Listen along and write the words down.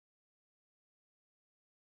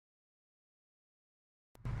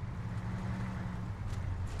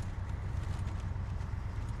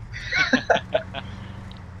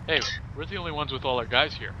Hey, we're the only ones with all our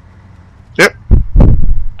guys here. Yep.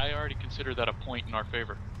 I already consider that a point in our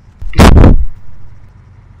favor.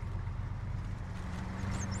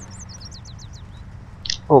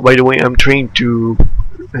 Oh, by the way, I'm trying to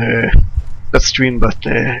not stream but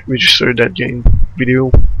register that game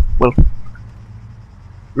video. Well,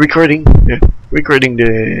 recording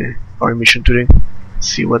our mission today.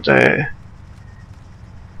 See what well,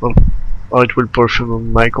 how it will perform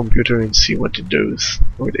on my computer and see what it does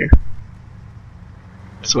over there.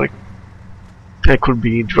 So I could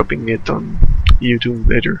be dropping it on YouTube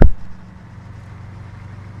later.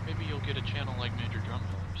 Maybe you'll get a channel like Major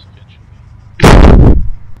Drumheaders eventually.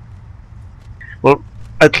 Well,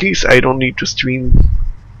 at least I don't need to stream.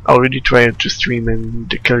 I already tried to stream and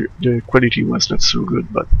the quality was not so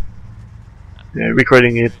good, but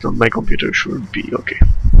recording it on my computer should be okay.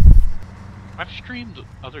 I've streamed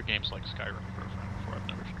other games like Skyrim for a friend before. I've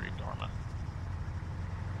never streamed Arma.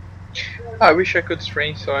 I wish I could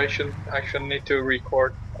stream, so I shouldn't need to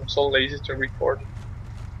record. I'm so lazy to record.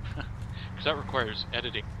 Because that requires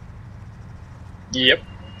editing. Yep.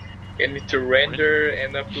 You need to render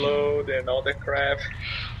and upload and all that crap.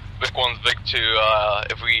 Vic 1's Vic 2,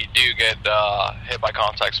 if we do get hit by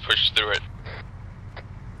contacts, push through it.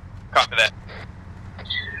 Copy that.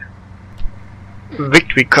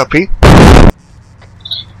 Victory copy.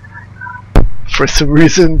 For some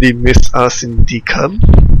reason they missed us in decom.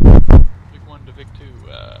 Vic 1 to Vic 2,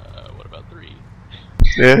 what about 3?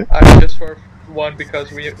 Yeah. Just for one,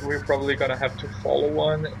 because we're probably gonna have to follow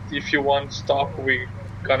one. If you want stop, we're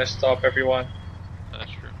gonna stop everyone. That's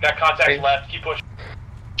true. Got contacts left, keep pushing.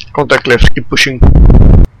 Contact left, keep pushing.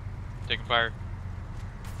 Taking fire.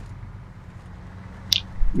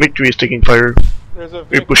 Victory is taking fire.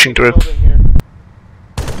 We're pushing to it.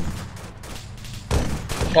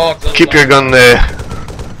 Oh, Keep your gun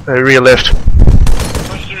rear left.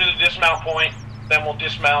 Push through to the dismount point, then we'll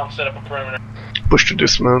dismount and set up a perimeter. Push to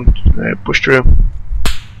dismount. Push through.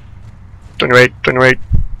 Turn right. Turn right.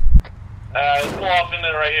 Let's pull off into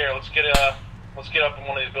right here. Let's get up in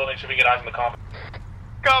one of these buildings so we get eyes on the combat.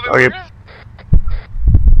 Copy. Oh, yep.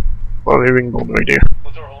 Well, the ring bomb right there.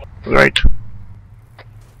 Let's hold on. Right.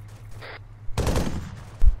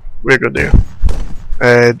 We're good there.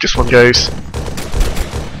 This one, guys.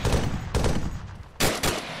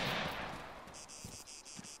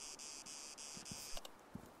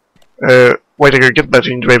 Whitaker, get back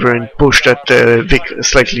in driver and push that Vic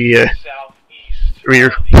slightly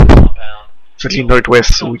rear, slightly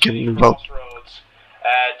northwest, so we can move out.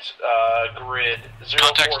 At grid 042.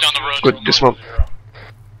 Contacts down the road. Good, dismount.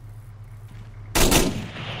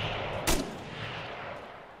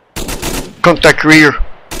 Contact rear.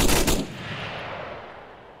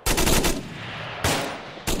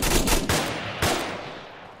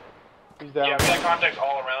 Yeah, we got contacts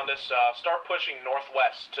all around us. Start pushing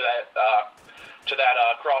northwest to that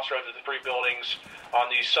crossroads of the three buildings on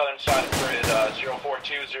the southern side of grid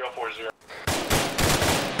 042, 040.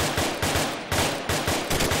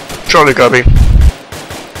 Charlie, copy.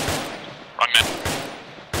 Wrong man.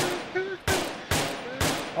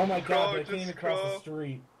 Oh my god, they came across the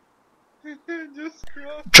street. Just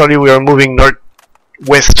cross. Charlie, we are moving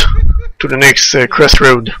northwest to the next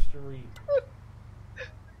crossroad.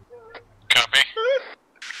 Copy.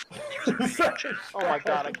 Oh my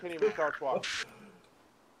god, I can't even crouch walk.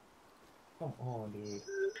 Come on, dude.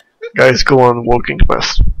 Guys, go on walking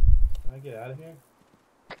fast. Can I get out of here?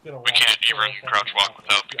 We can't even crouch walk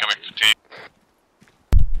without becoming fatigued.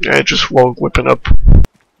 Yeah, just walk, weapon up.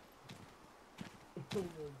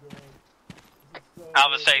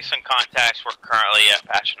 Alpha 6 and contacts, we're currently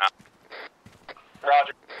patching up.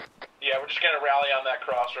 Roger. Yeah, we're just gonna rally on that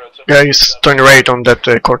crossroads. So Guys, turn right on that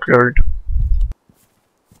courtyard.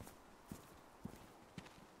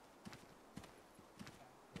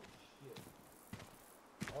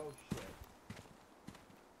 Oh shit.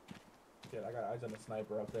 Shit, I got eyes on the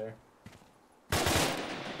sniper up there.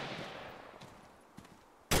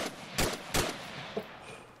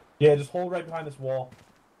 Yeah, just hold right behind this wall.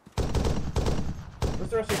 Where's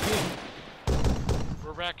the rest of your team?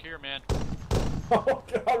 We're back here, man. Oh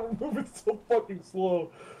god, we're moving so fucking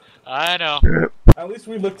slow. I know. At least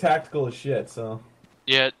we look tactical as shit, so.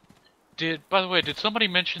 Yeah. By the way, did somebody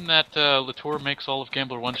mention that Latour makes all of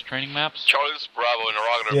Gambler 1's training maps? Charlie, this is Bravo,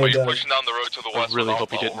 interrogative. Yeah, But he's does. pushing down the road to the west. I really with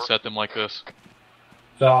hope he Alpha, didn't over. set them like this.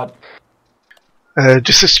 God.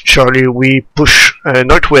 This is Charlie. We push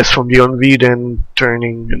northwest from the Envy, then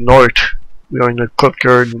turning north. We are in the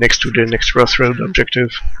courtyard next to the next crossroad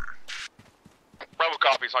objective. Bravo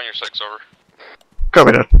copies on your 6, over.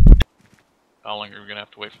 Copy that. How long are we gonna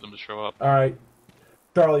have to wait for them to show up? Alright.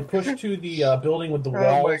 Charlie, push to the building with the walls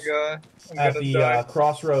Oh my god. I'm at gonna the die.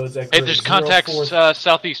 crossroads at Hey, grid there's contacts 04.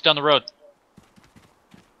 southeast down the road.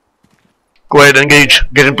 Go ahead, engage.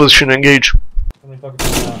 Get in position, engage. Let me fucking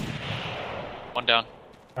turn it on. One down.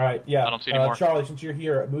 Alright, yeah. I don't see any more. Charlie, since you're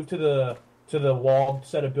here, move to the walled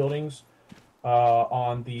set of buildings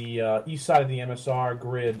on the east side of the MSR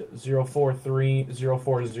grid 043040. Do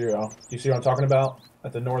you see what I'm talking about?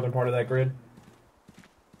 At the northern part of that grid?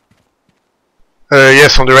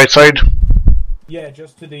 Yes, on the right side. Yeah,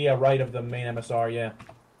 just to the right of the main MSR, yeah.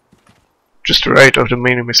 Just to the right of the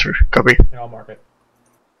main emitter. Copy. Here, I'll mark it.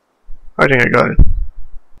 I think I got it.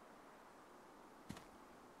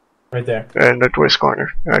 Right there. Northwest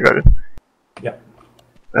corner. I got it. Yep.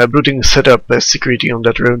 Blue team set up security on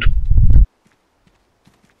that road.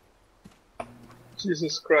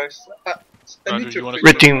 Jesus Christ. I Roger, need you to wanna fix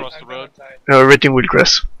Red team. across the road? Red team will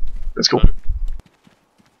cross. Let's go.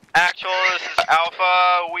 Actual, this is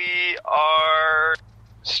Alpha. We are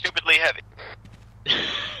stupidly heavy.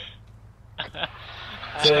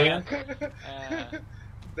 Say again?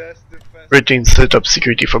 That's the best. Red team set up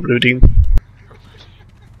security for blue team.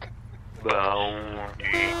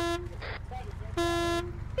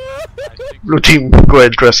 Blue team, go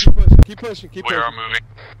ahead, cross. Keep pushing, keep We pushing. are moving.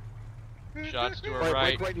 Shots to our Right,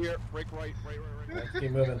 right. break right here. Break right. Let's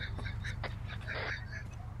keep moving.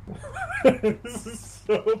 This is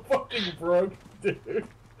so fucking broke, dude.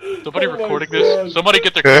 Somebody Oh my recording God. this? Somebody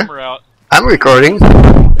get their Okay. camera out. I'm recording. I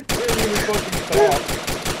can't even fucking talk.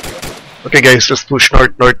 Okay guys, just push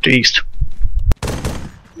northeast.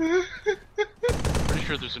 Pretty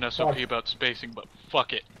sure there's an SOP Fuck. about spacing, but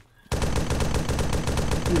fuck it.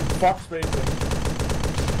 Dude, fuck spacing.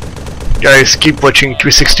 Guys, keep watching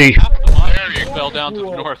 360. Half the monster fell down to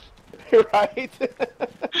the north. Right?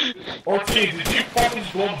 Oh, gee, did you fucking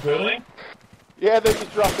blow the building? Yeah, they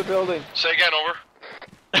just dropped the building. Say again, over.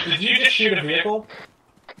 Did you just shoot a vehicle?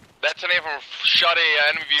 That's an name from shot a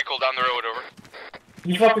enemy vehicle down the road, over.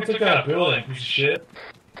 You fucking took out a building, piece of shit.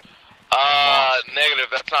 Negative.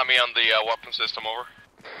 That's not me on the weapon system, over.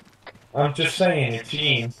 I'm just saying, your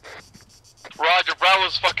team. Roger,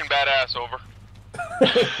 Bravo's fucking badass, over.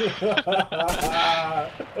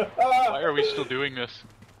 Why are we still doing this?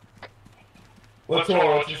 What's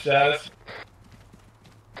your status?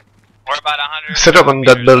 We're about 100. Set up on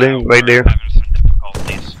that building right there. Having some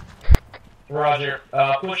difficulties. Roger.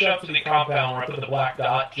 Push up to the compound where I put the black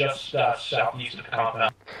dot just southeast of the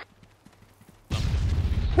compound.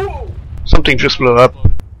 Whoa! Something just blew up.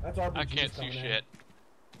 That's I RPGs can't see coming in. shit.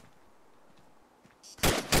 Yeah,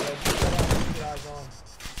 keep your eyes on.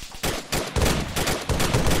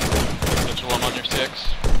 Mitchell, I'm on your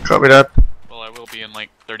 6. Copy that. Well, I will be in like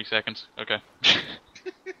 30 seconds. Okay.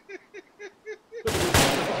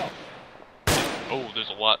 Oh, there's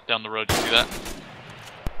a lot down the road. You see that?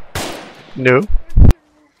 No.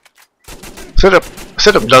 Set up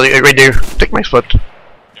Dolly right there. Take my spot.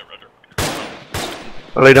 Yeah, Roger.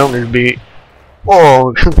 I'll lay down, it'll be...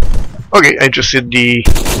 Oh! Okay, I just hit the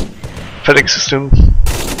FedEx system.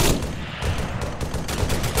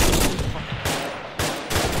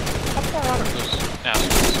 How far out are those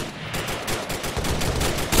assholes?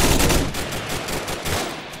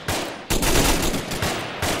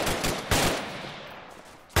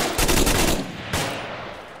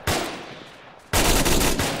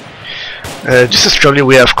 This is Charlie,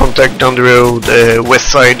 we have contact down the road,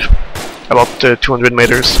 west side, about 200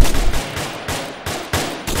 meters.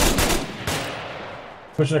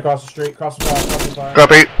 Pushing across the street, cross the fire.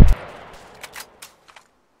 Copy.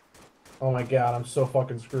 Oh my god, I'm so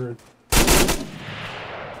fucking screwed.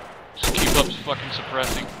 Just keep up fucking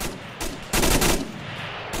suppressing.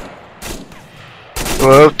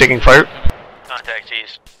 Well, taking fire. Contact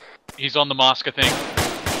east. He's on the Mosca thing.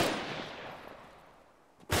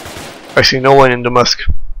 I see no one in the mosque.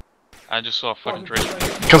 I just saw a fucking tracer.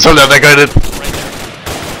 Cancel that, I got it. Right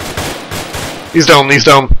there. He's down, he's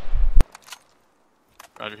down.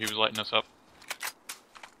 Roger, he was lighting us up.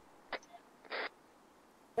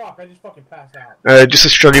 Fuck, I just fucking passed out. This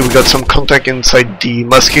is Charlie, we got some contact inside the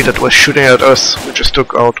mosque that was shooting at us. We just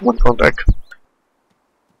took out one contact.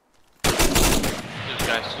 This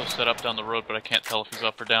guy's still set up down the road, but I can't tell if he's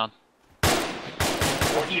up or down.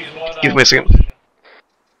 Give me a second.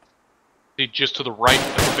 He's just to the right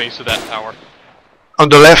at the base of that tower. On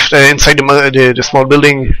the left, inside the small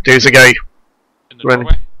building, there's a guy. In the Run.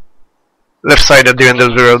 doorway? Left side at the end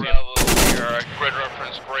of the road. Your grid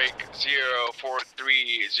reference break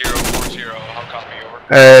 043040. How copy, over?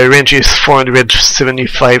 Range is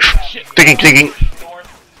 475. Taking.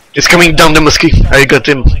 It's coming down the mosque. I got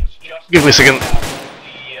him. Give me a second.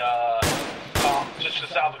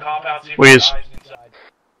 Where is?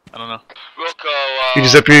 I don't know. Wilco, He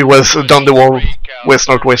disappeared, was down the wall, west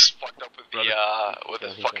northwest. Fucked up with with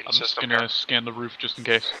his fucking I'm just system gonna here. scan the roof just in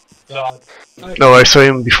case. No, I saw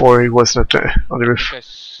him before. He was not on the I roof. think I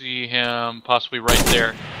see him possibly right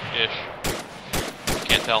there, ish.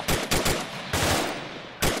 Can't tell.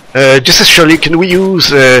 This is Charlie. Can we use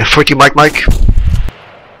 40 Mike?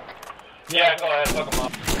 Yeah, go ahead, fuck him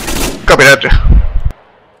up. Copy that.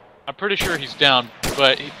 I'm pretty sure he's down,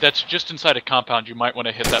 but that's just inside a compound. You might want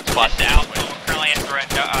to hit that spot. Currently at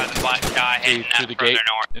the black guy heading Through the further gate.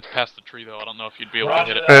 north. It's past the tree though. I don't know if you'd be able to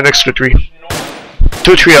hit it. Next to the tree.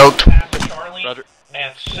 2-3 out. Past Charlie Roger.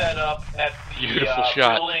 and set up at the Beautiful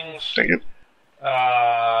shot. buildings Thank you.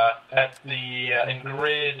 at the in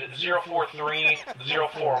grid 043,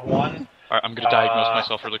 041. Alright, I'm gonna diagnose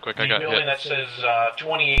myself really quick. I The got building hit. that says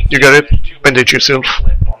 2018. You got it? There's two Bandage yourself.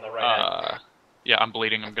 on the right. Yeah, I'm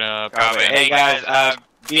bleeding. I'm gonna. Hey guys,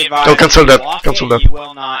 be advised. Oh, cancel that. Walk Cancel in, that. You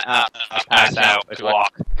will not pass out. Just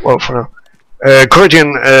walk. Well, for now.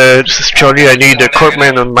 Guardian, this is Charlie. I need a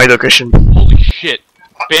corpsman on my location. Holy shit!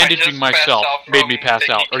 Bandaging myself made me pass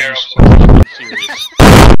out. Are you serious?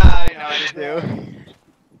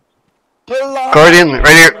 Guardian, right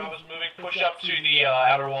here. Bravo's moving. Push up to the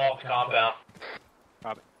outer wall of the compound.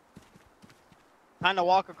 Time to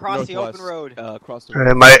walk across the open road. Across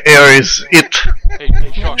the My air is it. Hey,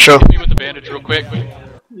 Sean, Sure. hit me with the bandage real quick.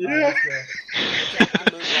 Yeah.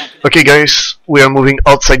 Okay, guys, we are moving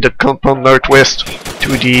outside the compound northwest to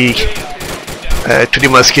the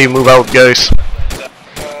mosque. Move out, guys.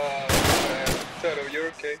 Toto, you're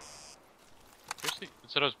okay. Seriously? It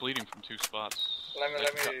said I was bleeding from 2 spots. Let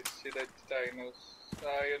me see that diagnose.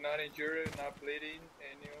 You're not injured, not bleeding,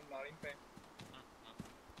 and you're not in pain.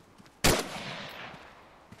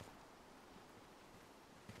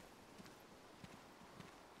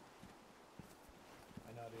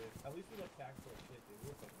 I know, dude. At least we look tactical as shit, dude. We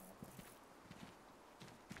look fucking awesome.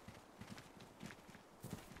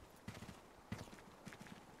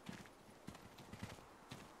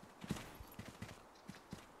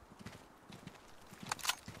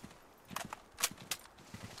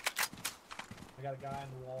 I got a guy on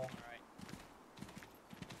the wall.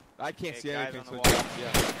 I can't see guys anything. on the So wall.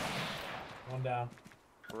 yeah. One down.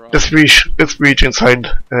 Let's breach inside.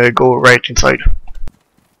 Go right inside.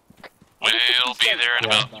 We'll be there in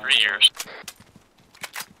about 3 years.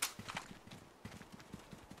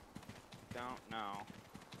 Don't know.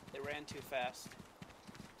 They ran too fast.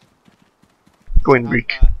 Go in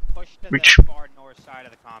breach. Push to Reach. the far north side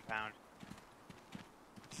of the compound.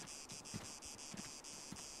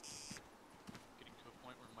 Getting to a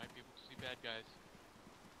point where we might be able to see bad guys.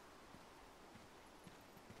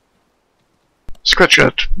 Scratch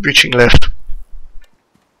that. Breaching left.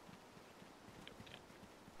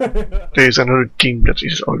 There is another team that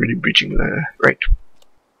is already breaching right.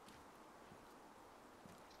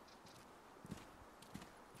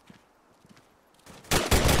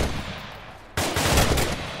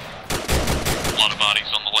 A lot of bodies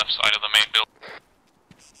on the left side of the main building.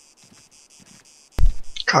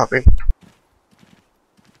 Copy.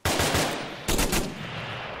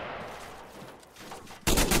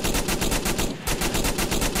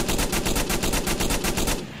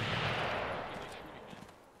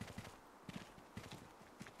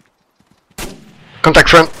 Contact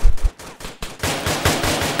front.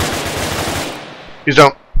 He's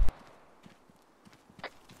down.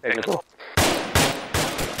 Technical.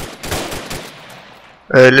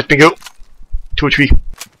 Let me go. 2 or 3.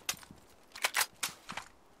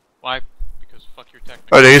 Why? Because fuck your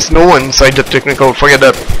technical. Oh, there is no one inside the technical. Forget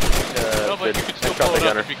that. No, but you could still pull it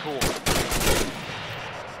up. It'd be cool.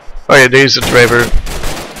 Oh yeah, there is a driver.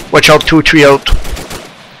 Watch out. 2 or 3 out.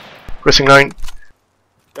 Crossing line.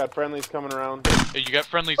 Got friendlies coming around. Hey, you got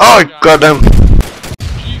friendlies. Oh goddamn!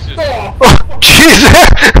 Jesus. Oh Jesus!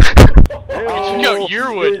 You got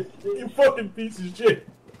Yearwood. You fucking piece of shit.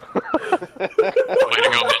 Way to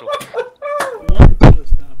go,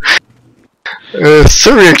 Mitchell.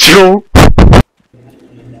 Sorry, actual.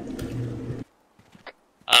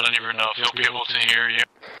 I don't even know if he'll be able to hear you.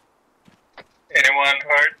 Anyone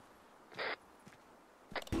hurt?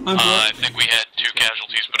 I think we had 2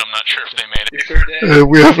 casualties, but I'm not sure if they made it. You sure did?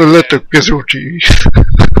 We have a lot of casualties.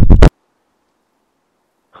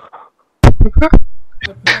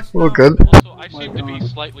 Oh god. Also, I seem to be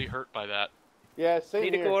slightly hurt by that. Yeah, same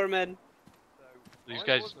Need a here. corpsman. These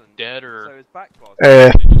guys dead So or his back closet.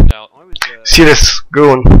 they just out? I was. See this.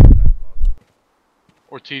 Go on.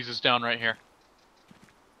 Ortiz is down right here.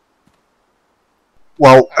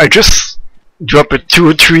 Wow, I just dropped a 2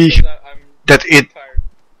 or 3 I'm that hit tired.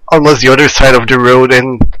 almost the other side of the road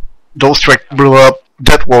and those trucks blew up.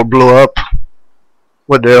 That wall blew up.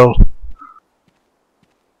 What the hell?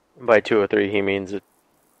 By 203, he means it.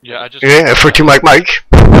 Yeah, I just Yeah, for Team Mike.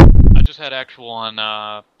 I just had actual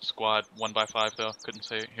on squad 1x5 though.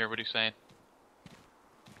 Couldn't hear what he's saying.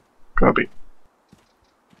 Copy.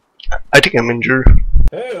 I think I'm injured.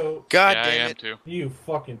 Hey, God yeah, I damn am it. too. you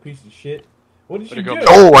fucking piece of shit. What did Way you to go, do? Mark.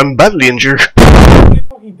 Oh, I'm badly injured. You're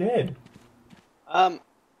fucking dead.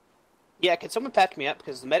 Yeah, can someone patch me up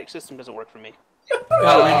because the medic system doesn't work for me.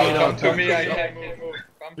 Come to me, I can't move.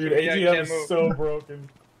 Come to Dude, me, I AGM can't move. is so broken.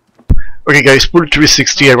 Okay, guys, pull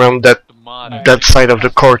 360 around that The mod. side of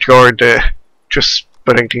the courtyard. Just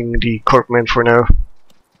protecting the corpsman for now.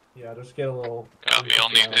 Yeah, just get a little. Copy, I'll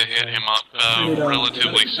need to hit him up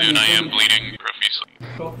relatively soon. I am bleeding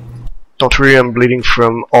profusely. Don't worry, I'm bleeding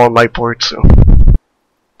from all my ports. So.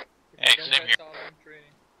 Hey, same here.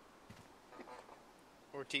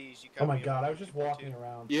 Ortiz, you Oh my god, I was just walking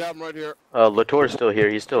around. Yeah, I'm right here. Latour's still here.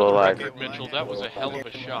 He's still alive. Mitchell, that was a hell of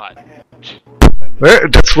a shot. Well,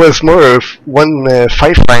 that was more of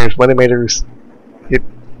 155 millimeters. Did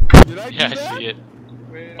I do Yeah, I that? see it.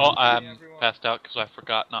 Wait, Oh, I'm I'm passed out because I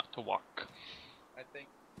forgot not to walk. I think.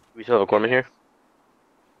 We still have a corpsman here?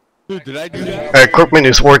 Dude, did I do that? Corpsman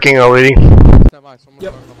is working already.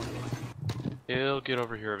 Yep. He'll get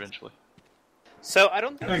over here eventually. So I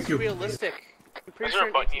don't think Thank this you. is realistic. I'm pretty Is there sure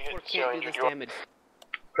a button you LCpl hit can't to do this your- damage.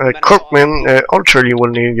 Corpsman, ultimately will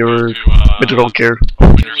need your medical care.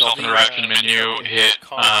 Open your self-interaction menu, hit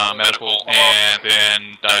medical, and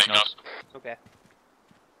then diagnose. Okay.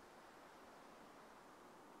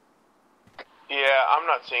 Yeah, I'm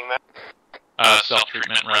not seeing that.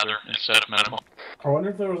 Self-treatment rather, instead of medical. I wonder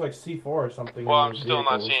if there was like C4 or something. Well, in I'm those still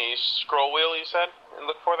not vehicles. seeing you. Scroll wheel, you said? And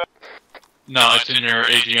look for that? No, it's in your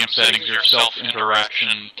AGM settings, your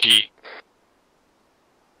self-interaction key.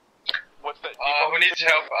 What's that? Who needs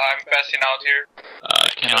help? I'm passing out here. I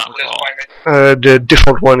cannot Just recall. find me. The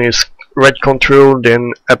default one is right control,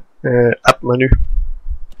 then app menu.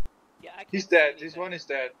 Yeah, I can't He's see dead. anything. This one is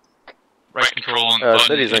dead. Right control and that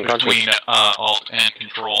button is in unconscious. between Alt and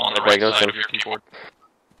Control on the right Diagnose side him. of your keyboard.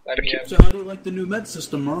 Let me So how do you like the new med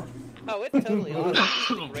system, huh? Oh, it's totally awesome. It's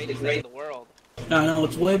the greatest thing in the world. I know,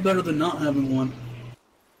 it's way better than not having one.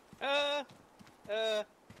 The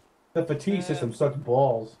fatigue system sucks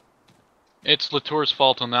balls. It's Latour's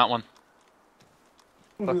fault on that one.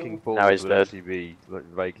 Fucking balls Now he's would dead. actually be like,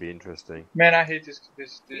 vaguely interesting. Man, I hate this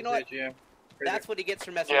You know what? AGM. That's what he gets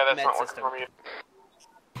for messing Yeah, with that's the not med working system. for me.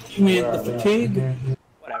 You mean the fatigue?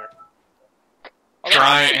 Whatever.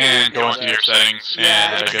 Try and go into your settings Yeah,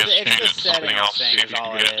 and I it's guess the- it's change the it to something settings else, see thing if is you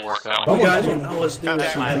all can it get it to is. work that You way. guys don't know us do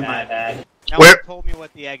That's my something. bad. No Where- one told me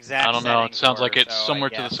what the exact I don't know, it settings sounds like were, it's so somewhere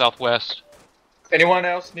I to the guess. southwest. Anyone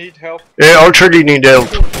else need help? Yeah, ultimately need help.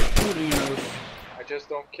 I just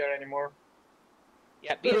don't care anymore.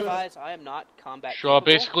 Yeah, be advised, I am not combat Sure,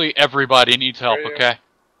 capable, basically everybody needs help, Where are you? okay?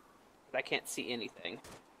 but I can't see anything.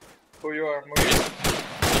 Who you are? Move.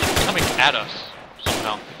 It's coming at us,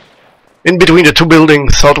 somehow. In between the two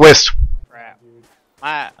buildings, southwest. Crap.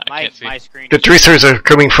 My can't see. my screen. The tracers are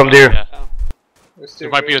coming from there. Yeah. We're still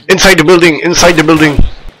There might be a... good. Inside the building, inside the building.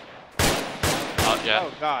 Yeah.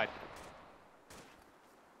 Oh god.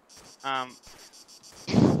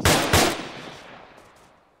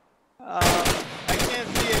 I can't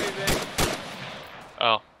see anything.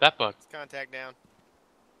 Oh, that bug. Contact down.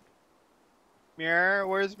 Mirror,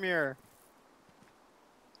 where's Mirror?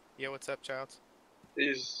 Yeah, what's up, Childs?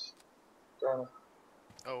 He's gonna.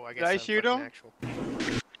 Oh, I guess I shoot him?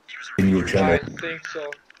 I think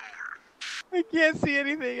so. I can't see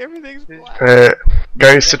anything. Everything's black.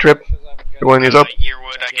 Guys, sit rep. The one is up.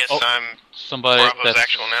 Yearwood, I guess Oh. I'm Somebody Bravo's that's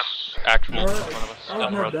actual now. actual in front of us.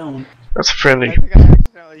 Down the road. Down. That's I friendly. think I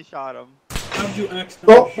accidentally shot him. How'd you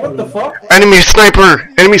accidentally Oh, shoot what the him? fuck? Enemy sniper!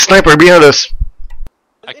 Enemy sniper behind us!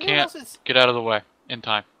 I Anyone can't else's- get out of the way in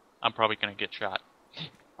time. I'm probably gonna get shot.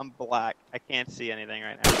 I'm black. I can't see anything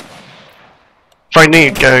right now. Find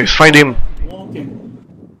Nate, guys, find him. Walking.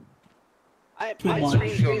 Too My much.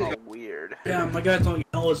 screen's going all weird. Yeah, my guy's on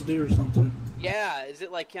LSD or something. Yeah, is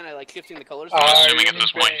it like kind of like shifting the colors? I'm Ah, assuming you at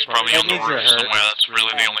this need point he's probably That on the needs to roof hurt. somewhere. That's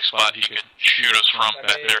really the only spot he could shoot us from Let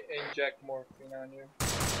back me there. inject morphine on you.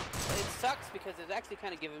 It sucks because it's actually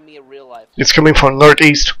kind of giving me a real life. It's coming from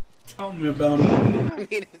northeast. Tell me about it. I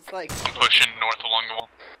mean, it's like Pushing north along the wall.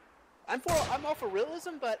 I'm all for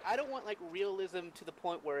realism, but I don't want like realism to the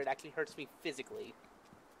point where it actually hurts me physically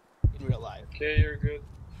in real life. Okay, you're good.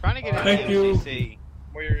 Trying to get into Thank you. MCC.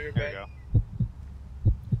 Where are you, There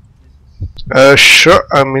we man? go. Sure,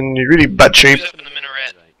 I'm in really bad shape. Who's up in the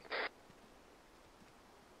minaret?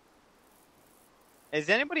 Is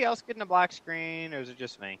anybody else getting a black screen, or is it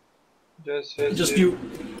just me? Just Just you.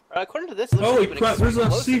 According to this, it looks Holy like crap, there's a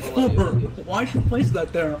C4! Why'd you place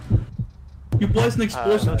that there? You placed an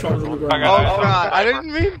explosive charge on the ground. Oh god, I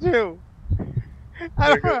didn't mean to!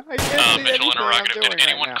 I can't see Mitchell anything I'm interrogative, doing did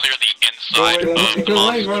anyone right now. clear the inside of the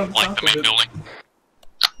mosque, like the main building?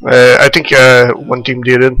 I think one team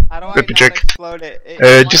did it. Let me check. Explode it.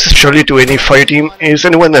 This is Charlie to any fire team. Is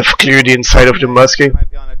anyone have cleared the inside of the mosque? Might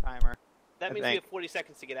be on a timer. That means we have 40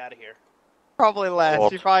 seconds to get out of here. Probably less.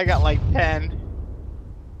 Well, You probably got like 10.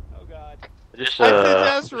 Oh god. Just, I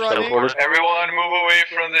suggest running. teleporters. Everyone move away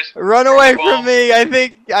from this. Run away from me! I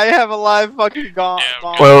think I have a live fucking bomb.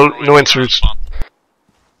 Well, no answers.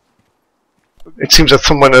 It seems that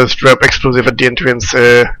someone has dropped explosive at the entrance.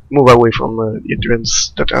 Move away from the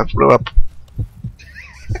entrance that has blown up.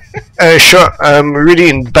 Sure, I'm really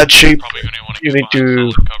in bad shape. You need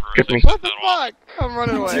to get me. What the fuck? I'm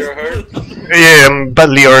running away. You're hurt? Yeah, I'm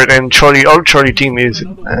badly hurt, and our Charlie team is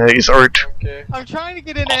hurt. Okay. I'm trying to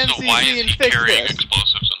get into Also, why MCC is and he fix carrying this.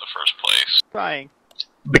 explosives in the first place? Trying.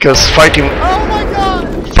 Because fighting Oh my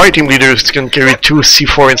god! team leaders can carry 2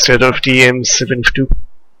 C4 instead of the M72.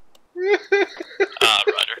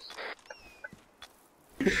 Roger.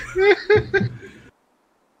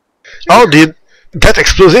 Oh, that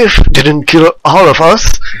explosive didn't kill all of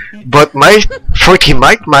us, but my 40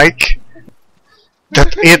 Mike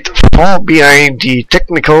that hit far behind the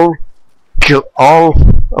technical killed all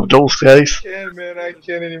of those guys. I can't, man. I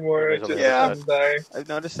can't anymore. I'm Yeah. dying. I've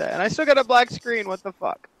noticed that. And I still got a black screen. What the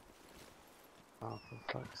fuck?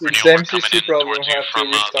 It's MCC problem. We'll have to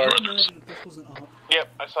restart. Yep,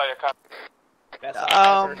 I saw your copy.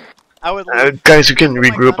 I would Guys, you can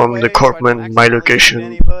regroup on the Corpman, my location.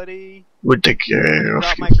 Anybody. We'll take care of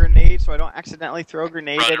Drop you. my grenade so I don't accidentally throw a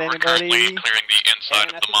grenade Roger, at we're anybody. currently clearing the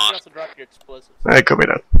inside of the mosque. Also drop your explosives. I copy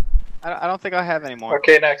that. I don't think I have any more.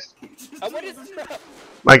 Okay, next. What is this?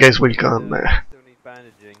 My guys will come.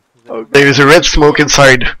 Bandaging. Okay. There is a red smoke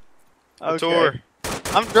inside. Okay.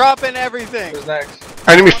 I'm dropping everything. Who's next?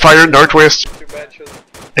 Enemy fire northwest. Too bad, children.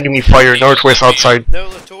 Enemy fire northwest outside. No,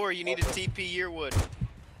 Latour, you need a TP Yearwood.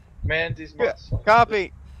 Man, these mods.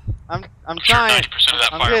 Copy. I'm trying. 90% of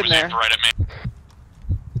that I'm fire getting was there. aimed right at me.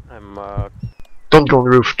 I'm Don't go on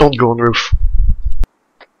roof. Don't go on roof.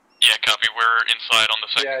 Yeah, copy. We're inside on the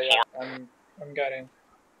second Yeah, floor. I'm getting.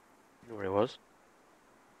 you know where it was?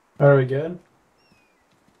 Are we good?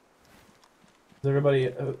 Is everybody?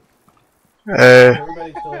 Oh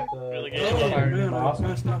Everybody still at the man, I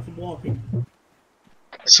passed out from walking.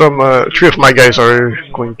 Some 3 of my guys are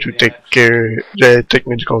going to take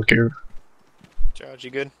medical care. Charge,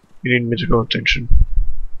 you good? You need medical attention.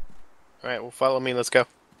 Alright, well follow me, let's go.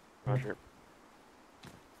 Roger.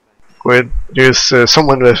 Go ahead. There's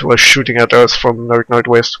someone that was shooting at us from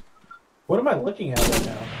northwest. What am I looking at right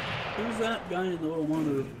now? Who's that guy in the little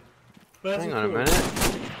monitor? Hang on a minute.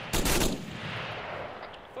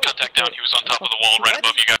 Contact down. He was on top of the wall right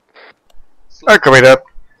above you guys. I copy that.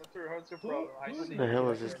 What's your problem? I see. What the hell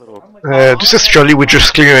is this little... This is Charlie. We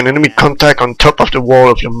just clear an enemy contact on top of the wall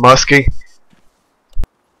of your mosque.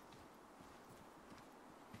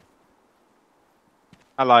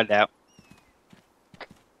 I logged out.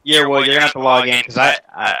 Yeah, well, you're gonna have to log in because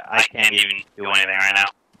I can't even do anything right now.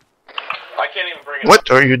 I can't even bring it What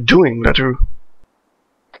are you doing, Latu?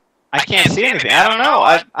 I can't see anything. I don't know.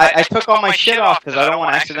 I took all my shit off because I don't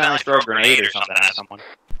want to accidentally throw a grenade or something at someone.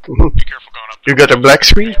 Be careful going up. You got a black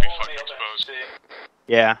screen? Be fucking exposed.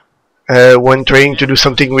 Yeah. When trying to do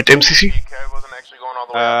something with MCC?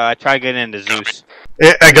 I tried getting into Zeus.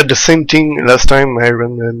 Yeah, I got the same thing last time I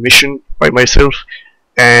ran a mission by myself,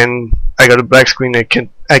 and I got a black screen. I can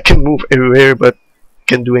move everywhere, but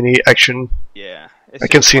can't do any action. Yeah. I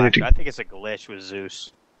can't see anything. I think it's a glitch with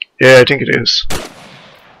Zeus. Yeah, I think it is.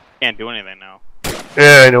 Can't do anything now.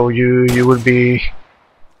 Yeah, I know. You will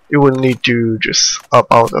need to just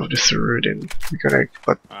opt out of the server and reconnect,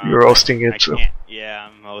 but you're hosting it, so. Yeah,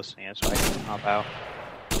 I'm hosting it, so I can hop out.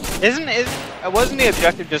 Wasn't the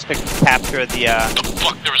objective just to capture the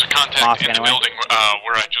Fuck, there was a contact in the building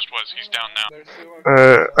where I just was. He's down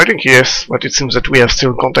now. I think yes, but it seems that we have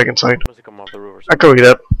still contact inside. Must have come off the roof or I copy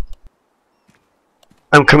that.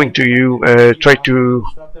 I'm coming to you. Try to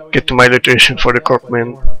get to my location for the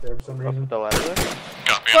corpman. something. The ladder there?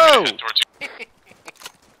 Copy, Whoa! I'm heading towards you.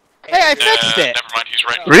 Hey, I fixed it! Never mind, he's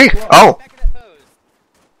right. Really? Oh!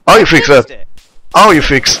 Oh, you fixed that. It. Oh, you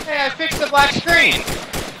fixed. Hey, I fixed the black screen!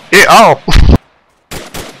 Yeah, oh!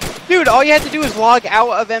 Dude, all you had to do is log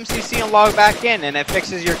out of MCC and log back in, and it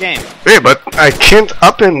fixes your game. Yeah, but I can't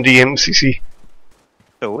open the MCC.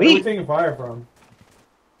 Where are we taking fire from?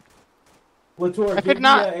 Latour, I could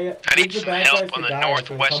not. I need some help on the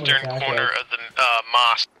northwestern corner of the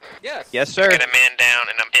Moss. Yes. Yes, sir. Get a man down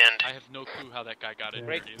and I'm pinned. I have no clue how that guy got in.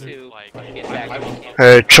 Break here, dude. two. Like, Get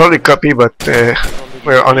back. Charlie copy, but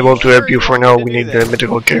we're unable to help you for now. We need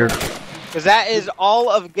medical care. Because that is all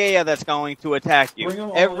of Gaia that's going to attack you.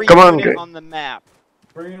 Every Come on, unit guys. on the map.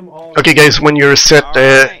 Okay, guys, when you're set,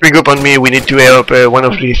 regroup on me. We need to help one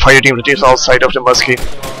of the fire team that is outside of the mosque. Copy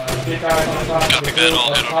that,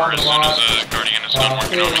 I'll head over as soon as Guardian is done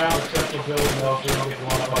working on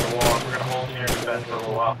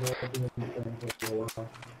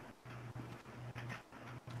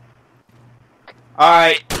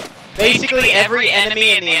Alright. Basically, every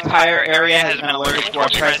enemy in the entire area has been alerted to our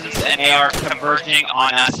presence, and they are converging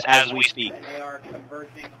on us as we speak.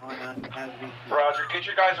 Roger, get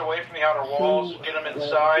your guys away from the outer walls, get them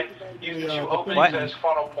inside, use the two openings as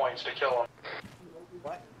funnel points to kill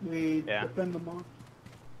them. Yeah.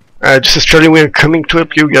 This is Charlie, we're coming to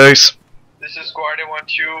help you guys. This is Guardian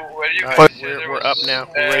 1-2. Where do you What? We're up now.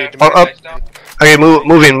 We're ready to Oh, move. up. Okay,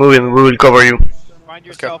 move in, we will cover you. Find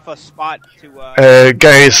yourself a spot to,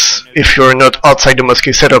 Guys, if you're not outside the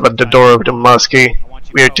mosque, set up at the door of the mosque.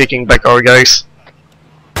 We are taking back our guys.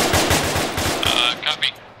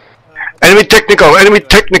 Copy. Enemy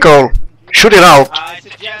technical! Shoot it out! I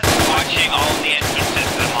suggest watching all the entrances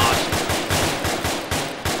to the mosque.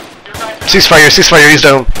 Ceasefire is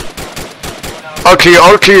down.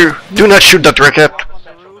 All clear. Do not shoot that rocket.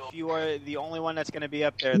 You are the only one that's going to be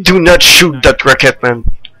up there. Do not shoot that rocket, man.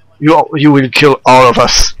 You will kill all of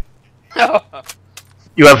us.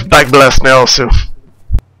 You have backblast now, so.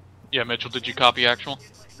 Yeah, Mitchell, did you copy actual?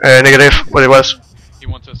 Negative, what it was? He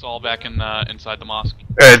wants us all back in inside the mosque.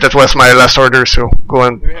 That was my last order, so go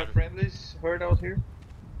on. Do we have friendlies heard out here?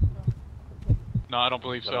 No, I don't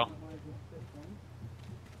believe so.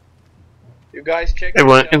 You guys check.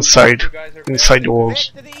 Everyone inside the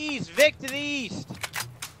walls. Vic to the east! Vic to the east!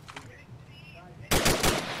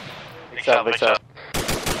 Mix up.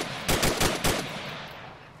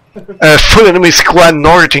 Full enemy squad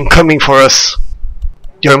north incoming for us.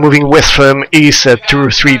 They are moving west from east at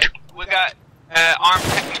 2 Street. We got armed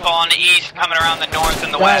technical on the east coming around the north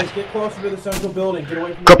and the west. Guys, get closer to the central building. Get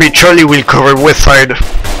away from Copy, Charlie will cover west side.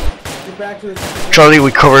 Get back to the Charlie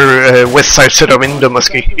will cover west side setup in the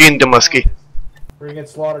mosque. We're gonna get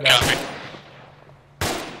slaughtered out.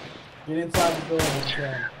 Get inside the building if you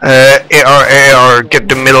can. AR, get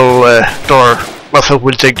the middle door. Myself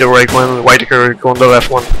will take the right one, Whitaker go on the left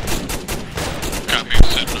one.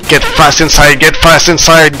 Get fast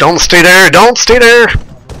inside, don't stay there!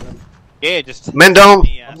 Yeah, just Men down!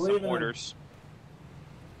 some orders.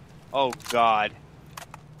 Oh god.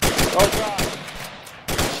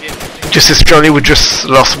 Shit. This is Charlie, we just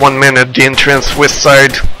lost one man at the entrance west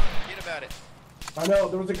side. I know,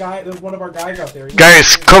 there was one of our guys out there.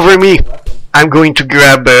 Guys, cover me! I'm going to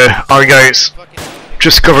grab our guys.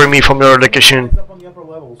 Just cover me from your location. Up on the upper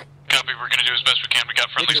levels. Copy, we're gonna do as best we can. We got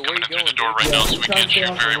friendlies coming in through the door right now, so we can't shoot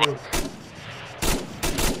very well.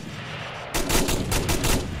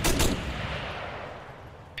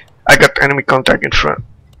 I got enemy contact in front.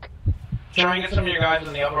 Try and get some of your guys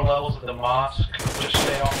in the upper levels of the mosque. Just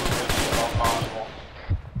stay off the roof if at all possible.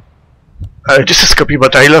 This is copy,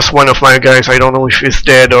 but I lost one of my guys. I don't know if he's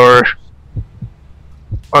dead or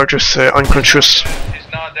just unconscious. He's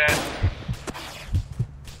not dead.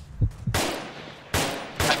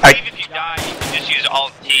 I believe if you die, you can just use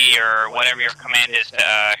Alt-T or whatever your command is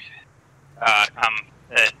to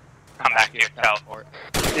come back to your teleport.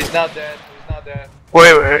 He's not dead.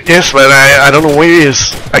 Wait, yes, but I don't know where he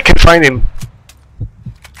is. I can't find him.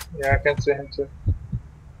 Yeah, I can see him too.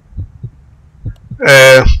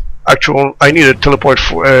 I need a teleport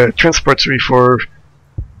for transport for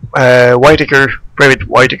Whitaker, Private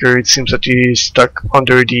Whitaker. It seems that he is stuck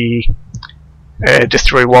under the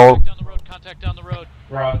destroy wall. Contact down the road.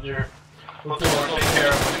 Roger. We'll take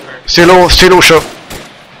care of Whitaker. Stay low, shot.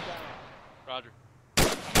 Roger.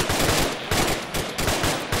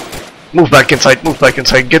 Move back inside.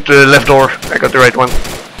 Get the left door. I got the right one.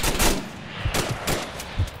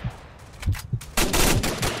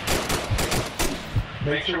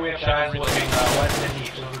 Make sure we have guys looking west and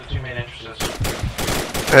east. Those are the two main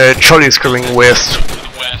entrances. Charlie is coming west. To the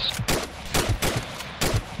west.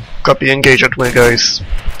 Copy, engage at my guys.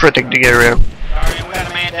 Protect the area. Alright, we got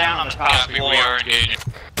a man down on the top Copy, floor. we are engaging.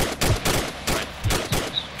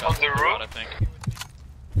 On the roof? I think.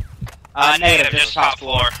 Negative, just top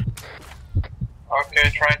floor. Okay,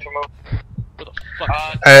 trying to move. Where the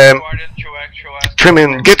fuck? Guardian 2X,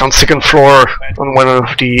 Trimming, get on second floor on one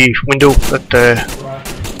of the window that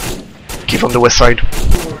keep on the west side.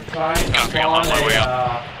 Copy, I'm on my way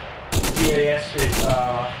up. DAS is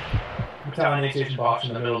retaliation box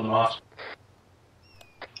in the middle of the mosque.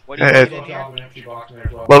 What do you need in here?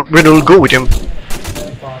 Well, Riddle will go with him.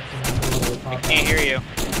 I can't hear you.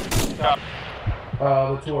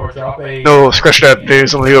 Latour, drop a... No, scratch that.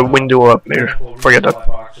 There's only a window up there. Forget that.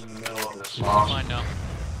 Fine now.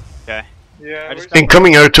 Okay. Yeah,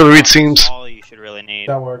 Incoming artillery, it seems. All you should really need.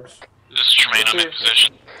 That works. This is Tremaine on that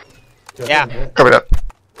position. Yeah. Copy that.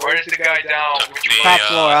 where's the guy down? Up the Top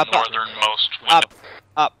floor, up. northernmost window.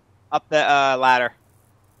 Up the ladder.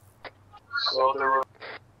 So there were...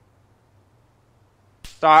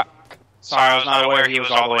 Sorry, I was not aware he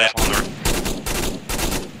was all the way up on the roof.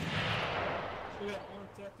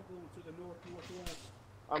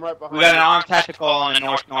 I'm right behind We got an armed tactical on the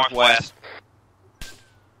northwest.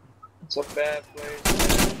 It's a bad place.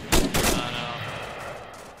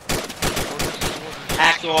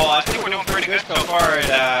 Actual, I think we're doing pretty good so far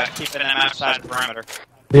at keeping them outside the perimeter.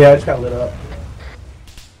 Yeah, I just got lit up.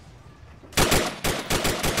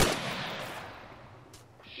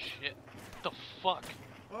 Shit. What the fuck?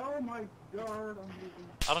 Oh my god, I'm moving.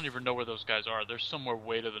 I don't even know where those guys are. They're somewhere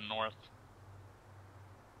way to the north.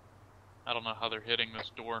 I don't know how they're hitting this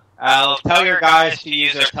door. Tell your guys to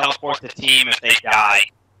use their teleport to team if they die.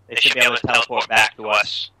 They should be able to teleport back to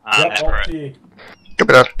us. That's correct.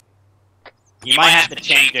 Copy that. You might have to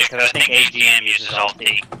change it because I think AGM uses Alt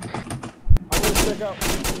E. I'm gonna check out.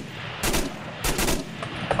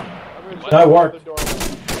 That worked.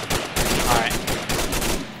 Alright.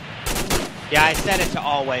 Yeah, I set it to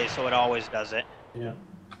always, so it always does it. Yeah.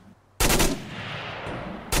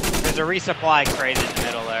 There's a resupply crate in the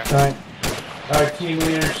middle there. Alright. Alright, team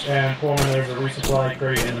leaders and foreman, there's a resupply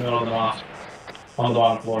crate in the middle of the mosque. On the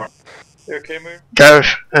bottom floor. You okay, Moon? Guys,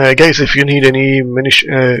 if you need any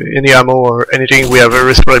any ammo or anything, we have a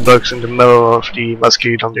resupply box in the middle of the mosque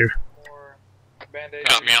down there.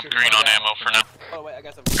 Copy, I'm green on ammo for now. Oh wait, I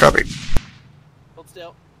got some. Copy. Hold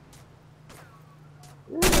still.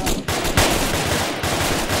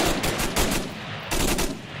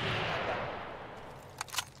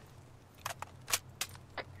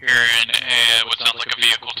 Hearing what sounds like a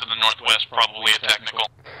vehicle to the northwest, probably a technical.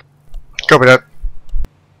 Copy that.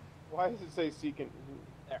 Why does it say seeking?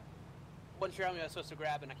 There. Wasn't sure how many I was supposed to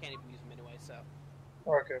grab, and I can't even use them anyway, so.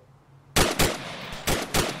 Okay.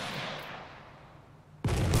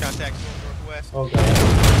 Contact northwest. Okay.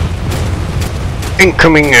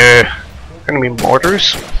 Incoming enemy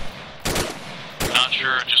mortars. Not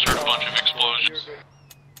sure, just heard a bunch of explosions.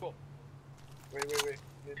 Cool. Wait.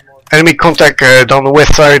 Need more. Enemy contact down the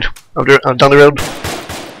west side of the down the road.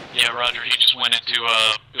 Yeah, Roger, he just went into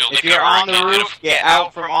a building. If you're on the roof, get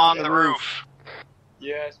out from on the roof.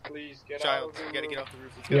 Yes, please, get Child, out. you gotta get off the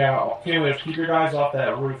roof. Let's go. Yeah, anyways, keep your guys off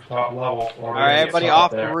that rooftop level. Alright, everybody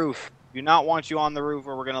off the roof. Do not want you on the roof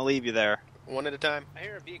or we're gonna leave you there. One at a time. I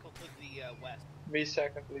hear a vehicle to the west. Me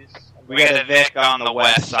second, please. We got a Vic on the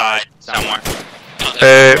west side somewhere.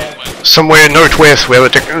 Somewhere northwest. We have a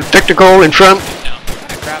technical in front.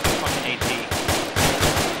 Grab the fucking AT.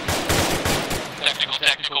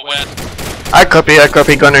 Technical west. I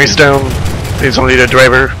copy. Gunner's down. There's only the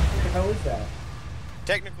driver. What the hell is that?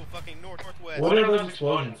 Technical fucking northwest. What are those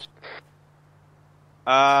explosions?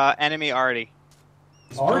 Enemy Artie.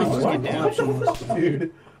 Already, Let's what? get down. What the fuck,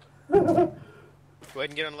 dude? Go ahead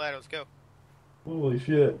and get on the ladder. Let's go. Holy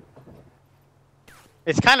shit.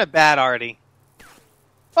 It's kind of bad, Artie.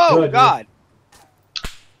 Oh, Good, God.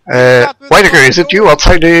 Whitaker, is it you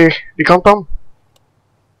outside the compound?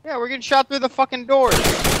 Yeah, we're getting shot through the fucking doors.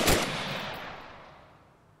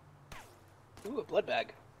 Ooh, a blood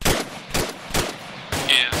bag. Is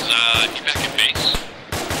he back at base?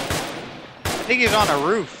 I think he's on a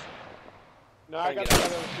roof. No, I got the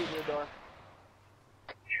other shooting your door.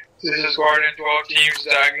 This is Guardian 12 teams.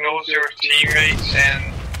 Diagnose your teammates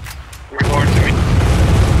and report to me.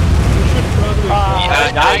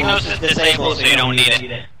 Diagnosis disabled, so you don't need it.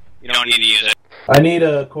 You don't need to use it. I need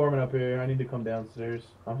a corpsman up here. I need to come downstairs.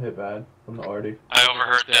 I'm hit bad from the Artie. I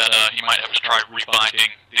overheard that he might have to try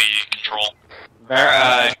rebinding the control.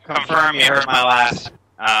 Confirm you heard my last,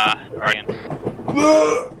 Guardian.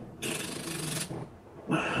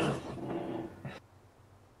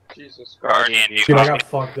 Jesus Christ. Guardian, you Dude, I copy? got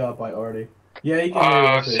fucked up by Artie. Yeah, you can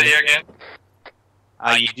hear me. Say again.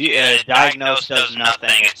 Diagnose does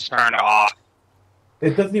nothing. It's turned off.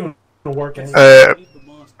 It doesn't even work anymore.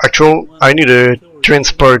 Actual, I need a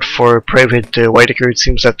transport for private Whitaker. It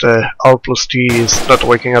seems that Alt plus T is not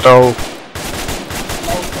working at all.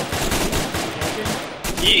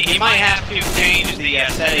 He might have to change the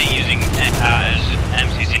setting using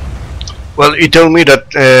MCC. Well, he told me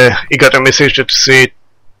that he got a message that said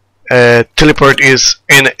teleport is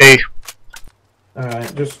NA.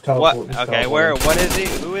 Alright, just teleport. What? Just Okay, teleport. what is he?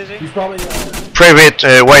 Who is he? He's probably Private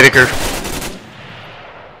Whitaker.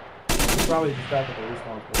 he's probably just back at the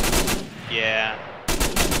respawn point. Yeah.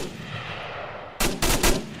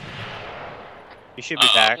 He should be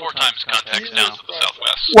back. 4 times contacts down to the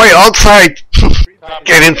southwest. Wait, outside!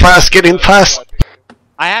 Get in fast, get in fast!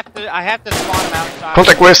 I have to spawn him outside.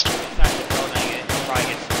 Contact west. Inside the building, and he'll probably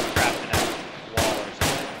get trapped in a wall or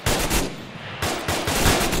something.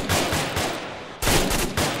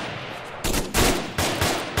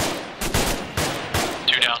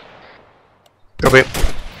 2 down. Copy.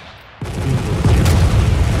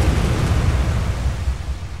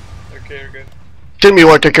 Okay, you're good. Tell me,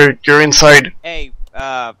 Whitaker, you're inside. Hey,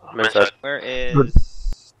 inside. where is Good.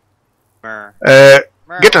 Mer? Get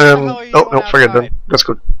where the hell are you oh going no, forget outside? them. That's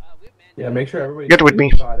good. Yeah, make sure everybody Get with me.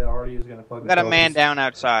 inside. It already is gonna plug We got a man down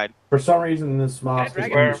outside. For some reason, this Mosk is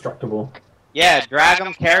indestructible. Yeah, drag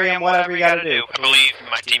him, carry him, whatever you gotta do. I believe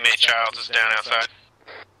my teammate Childs is down outside.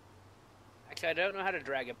 Actually, I don't know how to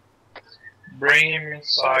drag him. Bring him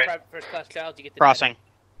inside. First class child, you get the Crossing.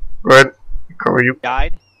 Right, cover you.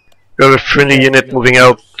 Died? Got a friendly unit moving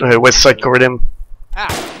out, west side, cover them. Ah,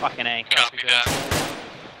 fucking A. Copy that.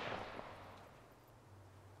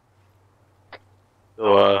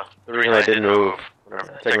 So, the reason I didn't move,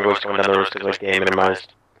 second voice coming down the road to like game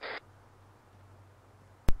minimized.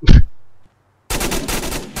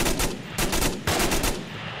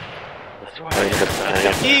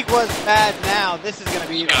 Fatigue was bad now, this is gonna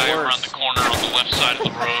be even Guy worse. around the corner on the left side of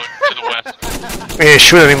the road to the west. Hey,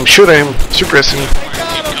 shoot at him, suppress him.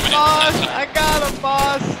 I got him,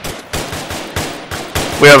 boss!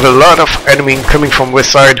 We have a lot of enemy coming from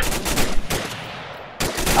west side.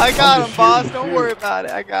 I got just him, boss, shooting, don't shoot. worry about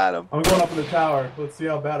it, I got him. I'm going up in the tower. Let's see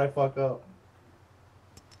how bad I fuck up.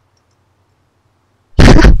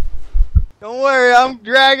 Don't worry, I'm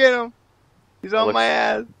dragging him. He's on my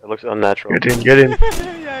ass. It looks unnatural. Get in.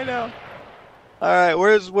 Yeah, I know. Alright,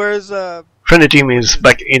 where's Friendly team is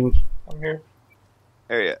back in. I'm here.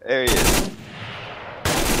 There he is.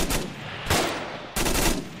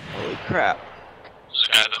 Holy crap. This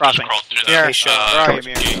guy that just Crossing. crawled through Here, that. where are you,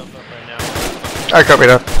 Mir? I copy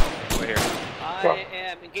that. Over here. I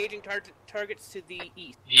am engaging targets to the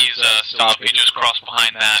east. He's still up. He just crossed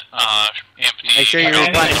behind that empty. Make sure you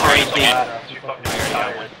replenish your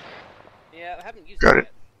AP. Yeah, I haven't used Got it it.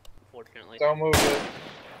 yet, unfortunately. Don't move it.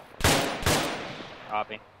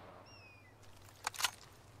 Copy.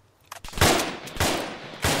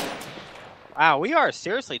 Wow, we are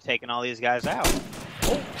seriously taking all these guys out.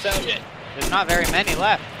 Oh, sound it. There's not very many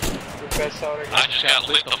left. Request out again. I just got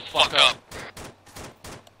lit the fuck up.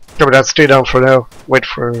 Copy that, stay down for now. Wait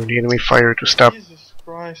for the enemy fire to stop. Jesus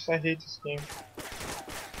Christ, I hate this game.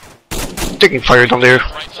 Taking fire down there.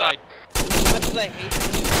 Right side. As much as I hate to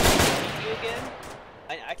you again,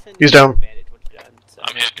 I actually need He's to down. advantage what you've done. So.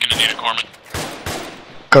 I'm hit. Gonna need a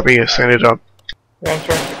corpsman. Copy, send it up. Yeah, I'm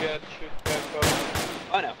trying to get shoot back up.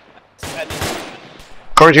 Oh no. I mean,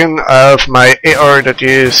 Guardian, I have my AR that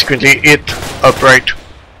is currently hit upright.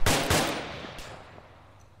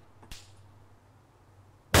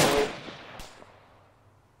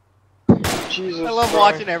 Jesus I love Christ.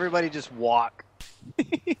 watching everybody just walk.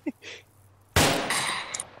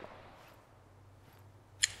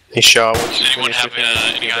 Hey Shaw, Does anyone have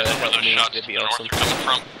any guys over those shots to the north are coming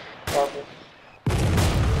from? Copy.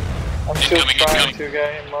 I'm still Incoming, trying incoming. to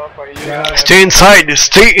get him up. Are you Stay inside,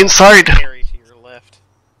 stay inside! Carry to your left.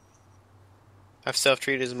 I've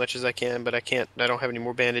self-treated as much as I can, but I don't have any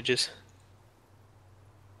more bandages.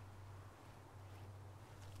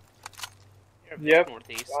 Yep.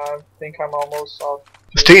 northeast. I think I'm almost out.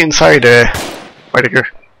 Stay inside, Whitaker.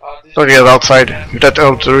 Don't get outside. If that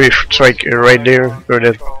artillery strike right there, you're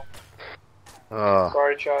dead.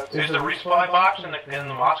 Sorry, Chad. Is the resupply box in the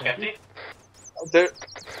mosque empty? There.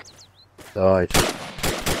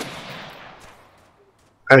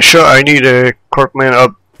 Sure, I need a corpsman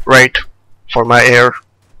up right for my air.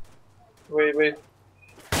 Wait.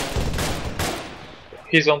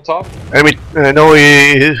 He's on top? Enemy, no,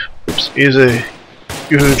 he's a.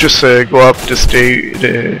 You just go up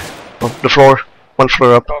the the floor, one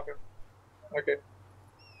floor up. Copy. Okay.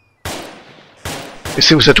 It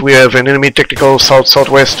seems that we have an enemy technical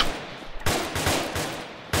southwest.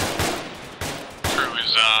 Crew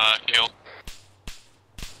is killed.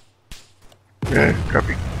 Yeah,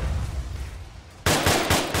 copy.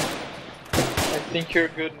 I think you're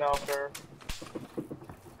good now, sir.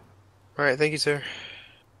 Alright, thank you, sir.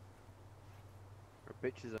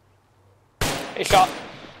 Hey, shot.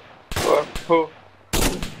 Who?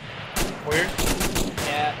 Where?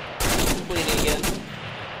 Yeah. Bleeding again.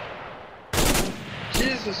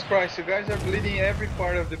 Jesus Jesus Christ, you guys are bleeding every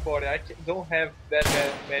part of the body. Don't have that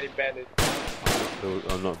many bandages.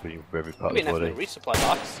 I'm not being very part You of mean the after body. the resupply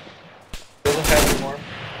box? Doesn't have anymore.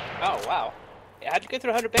 Oh, wow. Yeah, how'd you get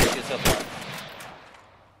through 100 bandages so far?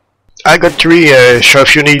 I got 3, sure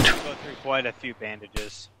if you need. Go through quite a few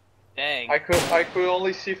bandages. Dang. I could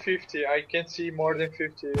only see 50. I can't see more than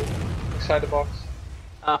 50 inside the box.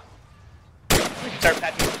 Oh. We can start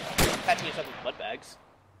patching yourself with blood bags.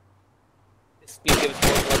 This give us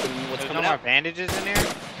more blood than what's There's coming no more out. bandages in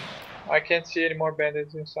here? I can't see any more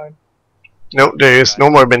bandages inside. No, there is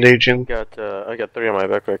no more bandage in. I got 3 on my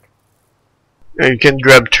backpack. You can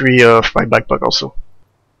grab 3 of my backpack also.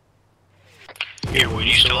 Here, would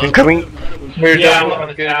you still up? Incoming. We're Yeah, down I'm on on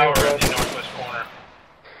the tower in the getting northwest corner.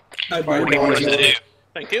 What do you want us to do?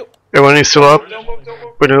 Thank you. Everyone is still up. Don't move, don't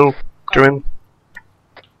move. Brittle, come in.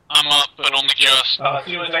 I'm up, but only just.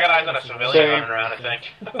 Students, I got eyes on a civilian running around, I think.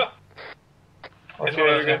 It's one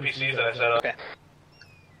of those NPCs that I set up.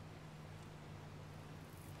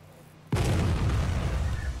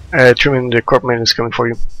 Okay. Truman, the corpsman is coming for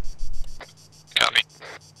you. Copy.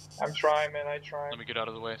 I'm trying, man. I try. Let me get out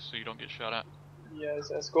of the way so you don't get shot at.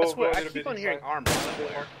 Yes, let's go. That's Go where a I little keep bit on hearing inside. Arma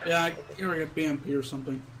somewhere. Yeah, I hear a BMP or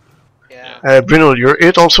something. Yeah. Bruno, you're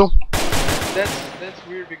it also? That's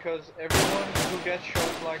weird because everyone who gets shot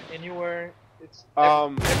like anywhere, it's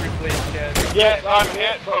every place gets. Yes, I'm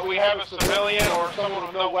hit, but we have a civilian or someone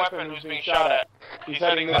with no weapon who's being shot at. He's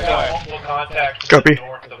heading this way. Multiple contacts Copy.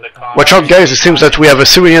 north of the combat. Watch out guys, it seems that we have a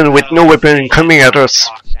civilian with no weapon coming at us.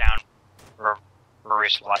 Box down for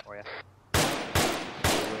resupply for you.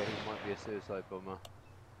 Might be a suicide bomber.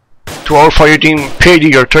 To all fire team, pay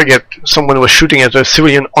your target. Someone was shooting at a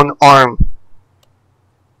civilian unarmed.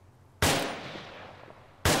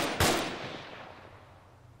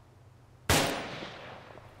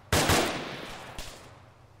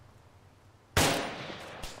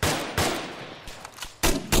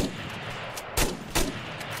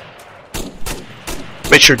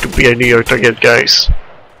 Make sure to be near your target, guys.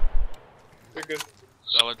 We're good.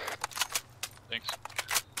 Solid. Thanks.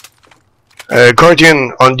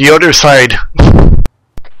 Guardian, on the other side.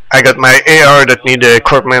 I got my AR that need a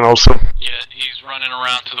corpsman also. Yeah, he's running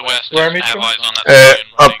around to the west. Where, Doesn't have Mitchell? eyes on that civilian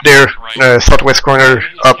Up there, right. southwest corner,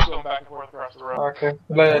 up. Going back and forth across the road. Okay.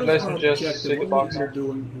 Let's just take the box here.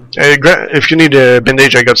 If you need a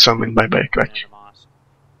bandage, I got some in my backpack.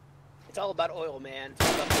 It's all about oil, man. It's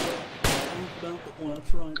all about the oil.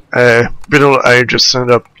 That's right. Brittle, I just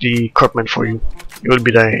sent up the corpsman for you. You will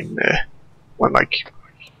be there in 1 mic.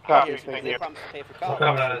 Copy, thank They you. promised to pay for I'm college.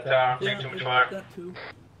 coming out of the tower. Yeah, Take too much fire. that too.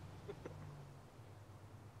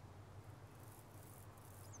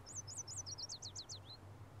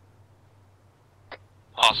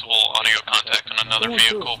 Possible audio contact on another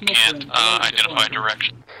vehicle. Can't identify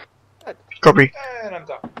direction. Copy. And I'm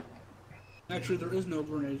done. Actually, there is no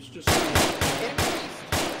grenades, just...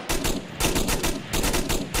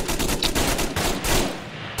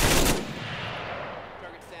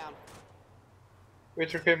 Target's down.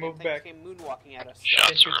 Wait, okay, move They back. came moonwalking at us.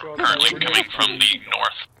 Shots are currently coming from the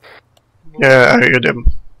north. Yeah, I hear them.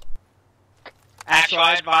 Actual,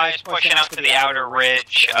 I advise pushing up to the outer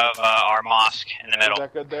ridge of our mosque in the Is middle.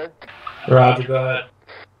 that good there? Roger that.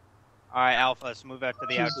 Alright, Alpha, let's move out to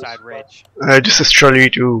the outside ridge. This is Charlie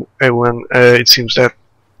to everyone. It seems that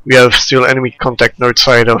we have still enemy contact north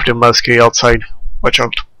side of the mosque outside. Watch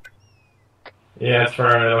out. Yeah, it's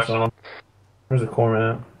firing at us on. Where's the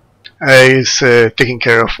corpsman He's taking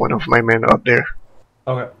care of one of my men up there.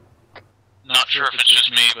 at? Okay. Not sure if it's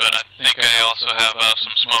just me, but I think I also have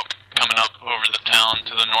some smoke coming up over the town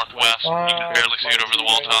to the northwest. You can barely see it over the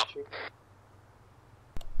wall top.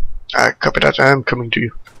 Copy that. I'm coming to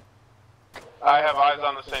you. I have eyes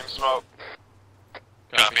on the same smoke.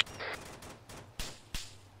 Copy.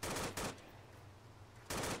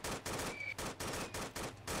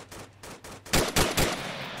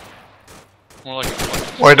 More like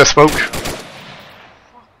Why the smoke?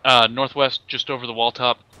 northwest, just over the wall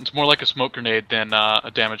top. It's more like a smoke grenade than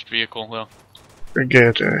a damaged vehicle, though. We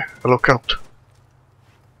get a lookout.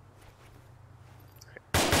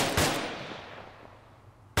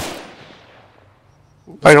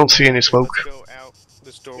 I don't see any smoke. Let's go out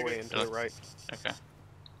this doorway and to the right. Okay.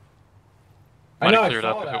 I Might know, have I cleared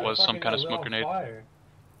saw up if that. it was I some fucking kind of got smoke lit on grenade. fire.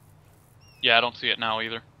 Yeah, I don't see it now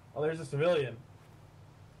either. Oh, there's a civilian.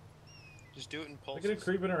 Just do it in Look pulses. at it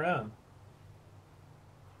creeping around.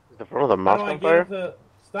 Is the front of the How mosque do I on get fire? it to...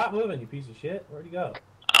 Stop moving, you piece of shit. Where'd he go?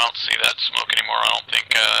 I don't see that smoke anymore. I don't think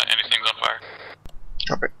anything's on fire.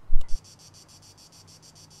 Copy.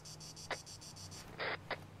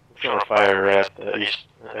 It's on fire at the east,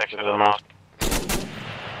 next to the mosque.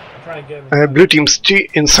 trying to get him. Blue team, stay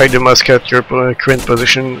inside the mosque at your current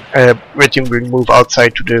position. Red team will move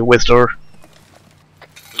outside to the west door.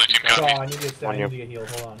 Oh, I need to get healed.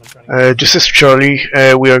 Hold on. I'm trying to This is Charlie.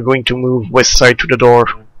 We are going to move west side to the door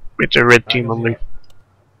with the red team only.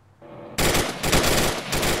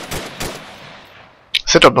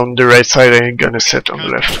 Set up on the right side, I'm gonna set on the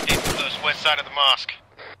left. West side of the mosque.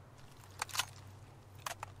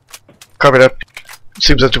 Cover that. It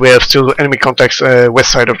seems that we have still enemy contacts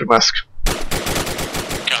west side of the mosque.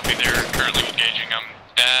 Copy, they're currently engaging them.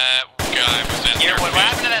 That guy was in there. What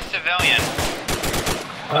happened to that civilian?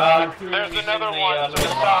 There's another one to the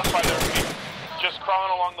south by their feet, just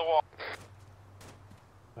crawling along the wall.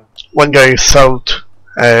 One guy is south,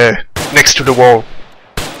 next to the wall.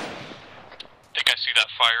 I think I see that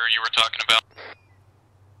fire you were talking about.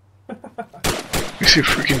 You see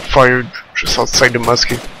freaking fire just outside the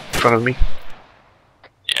mosque in front of me.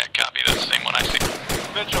 Yeah, copy, that's the same one I see.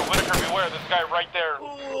 Mitchell, Whitaker, beware, this guy right there.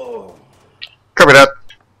 Cover that.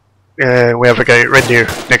 We have a guy right there,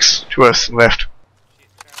 next to us, left.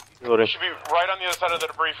 He should be right on the other side of the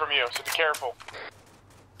debris from you, so be careful.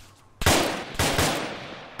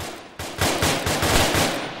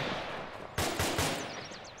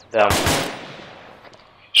 Down.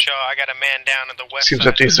 Sure, I got a man down at the west Seems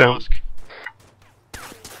side that he's of the down. mosque.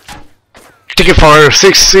 Taking fire,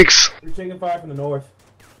 6-6. You're taking fire from the north.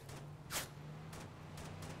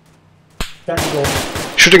 Technical.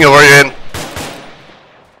 Shooting over you in.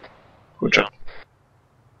 Good job.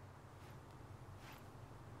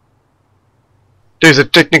 There's a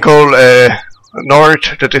technical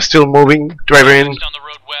north that is still moving. Driver in. Down the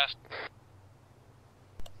road west.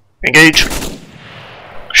 Engage.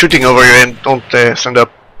 Shooting over you in. Don't stand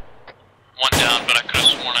up. One down, but I could have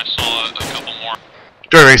sworn I saw a couple more.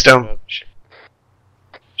 Driver is down.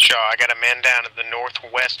 Sure, I got a man down at the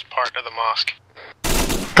northwest part of the mosque.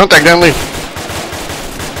 Contact downlink.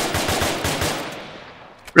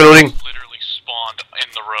 Reloading. Literally spawned in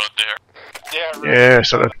the road there. Yeah, right. Yeah, I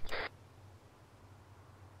saw that.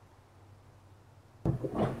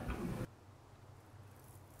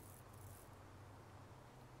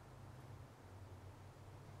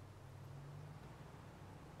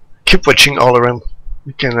 Keep watching all around.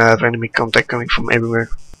 We can have enemy contact coming from everywhere.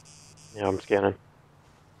 Yeah, I'm scanning.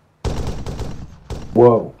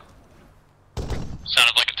 Whoa.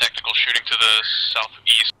 Sounded like a technical shooting to the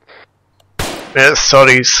southeast. Yeah,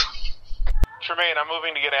 sorries. Tremaine, I'm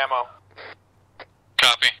moving to get ammo.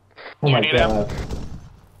 Copy. Oh Do my you need ammo?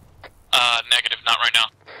 god. Negative, not right now.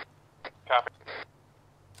 Copy.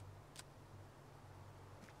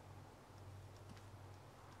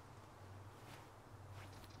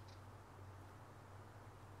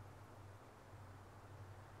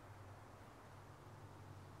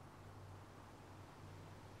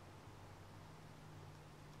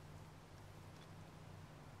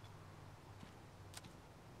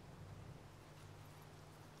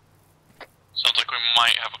 Sounds like we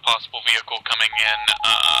might have a possible vehicle coming in,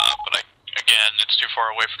 but again, it's too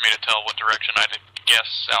far away for me to tell what direction. I'd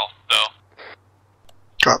guess south, though.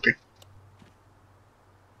 Copy.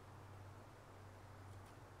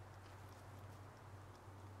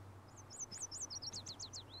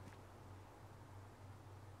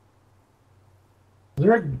 Is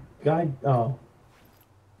there a guy? Oh.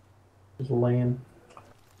 Just laying.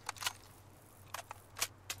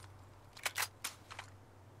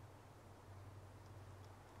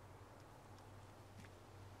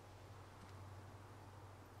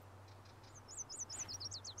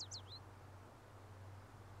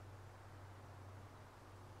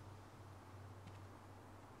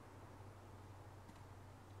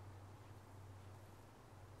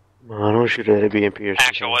 I don't shoot at a BMP or something.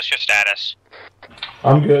 Actual, what's your status?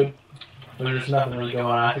 I'm good. There's nothing really going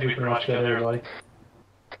on. I think we pretty much got everybody.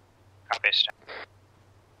 Copy.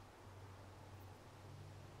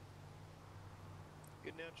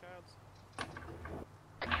 Good now, Childs?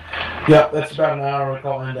 Yeah, that's about an hour. We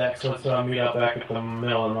call index. Let's meet up back at the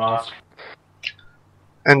middle of the mosque.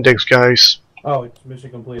 Index, guys. Oh, it's mission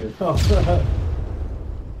completed. Oh.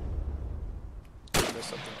 There's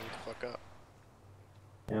something to fuck up.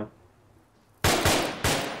 Yeah.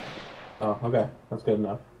 Oh, okay. That's good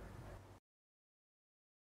enough.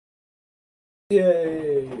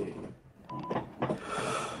 Yay!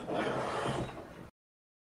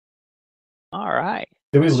 All right.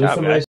 Did we Nice lose job, somebody? guys.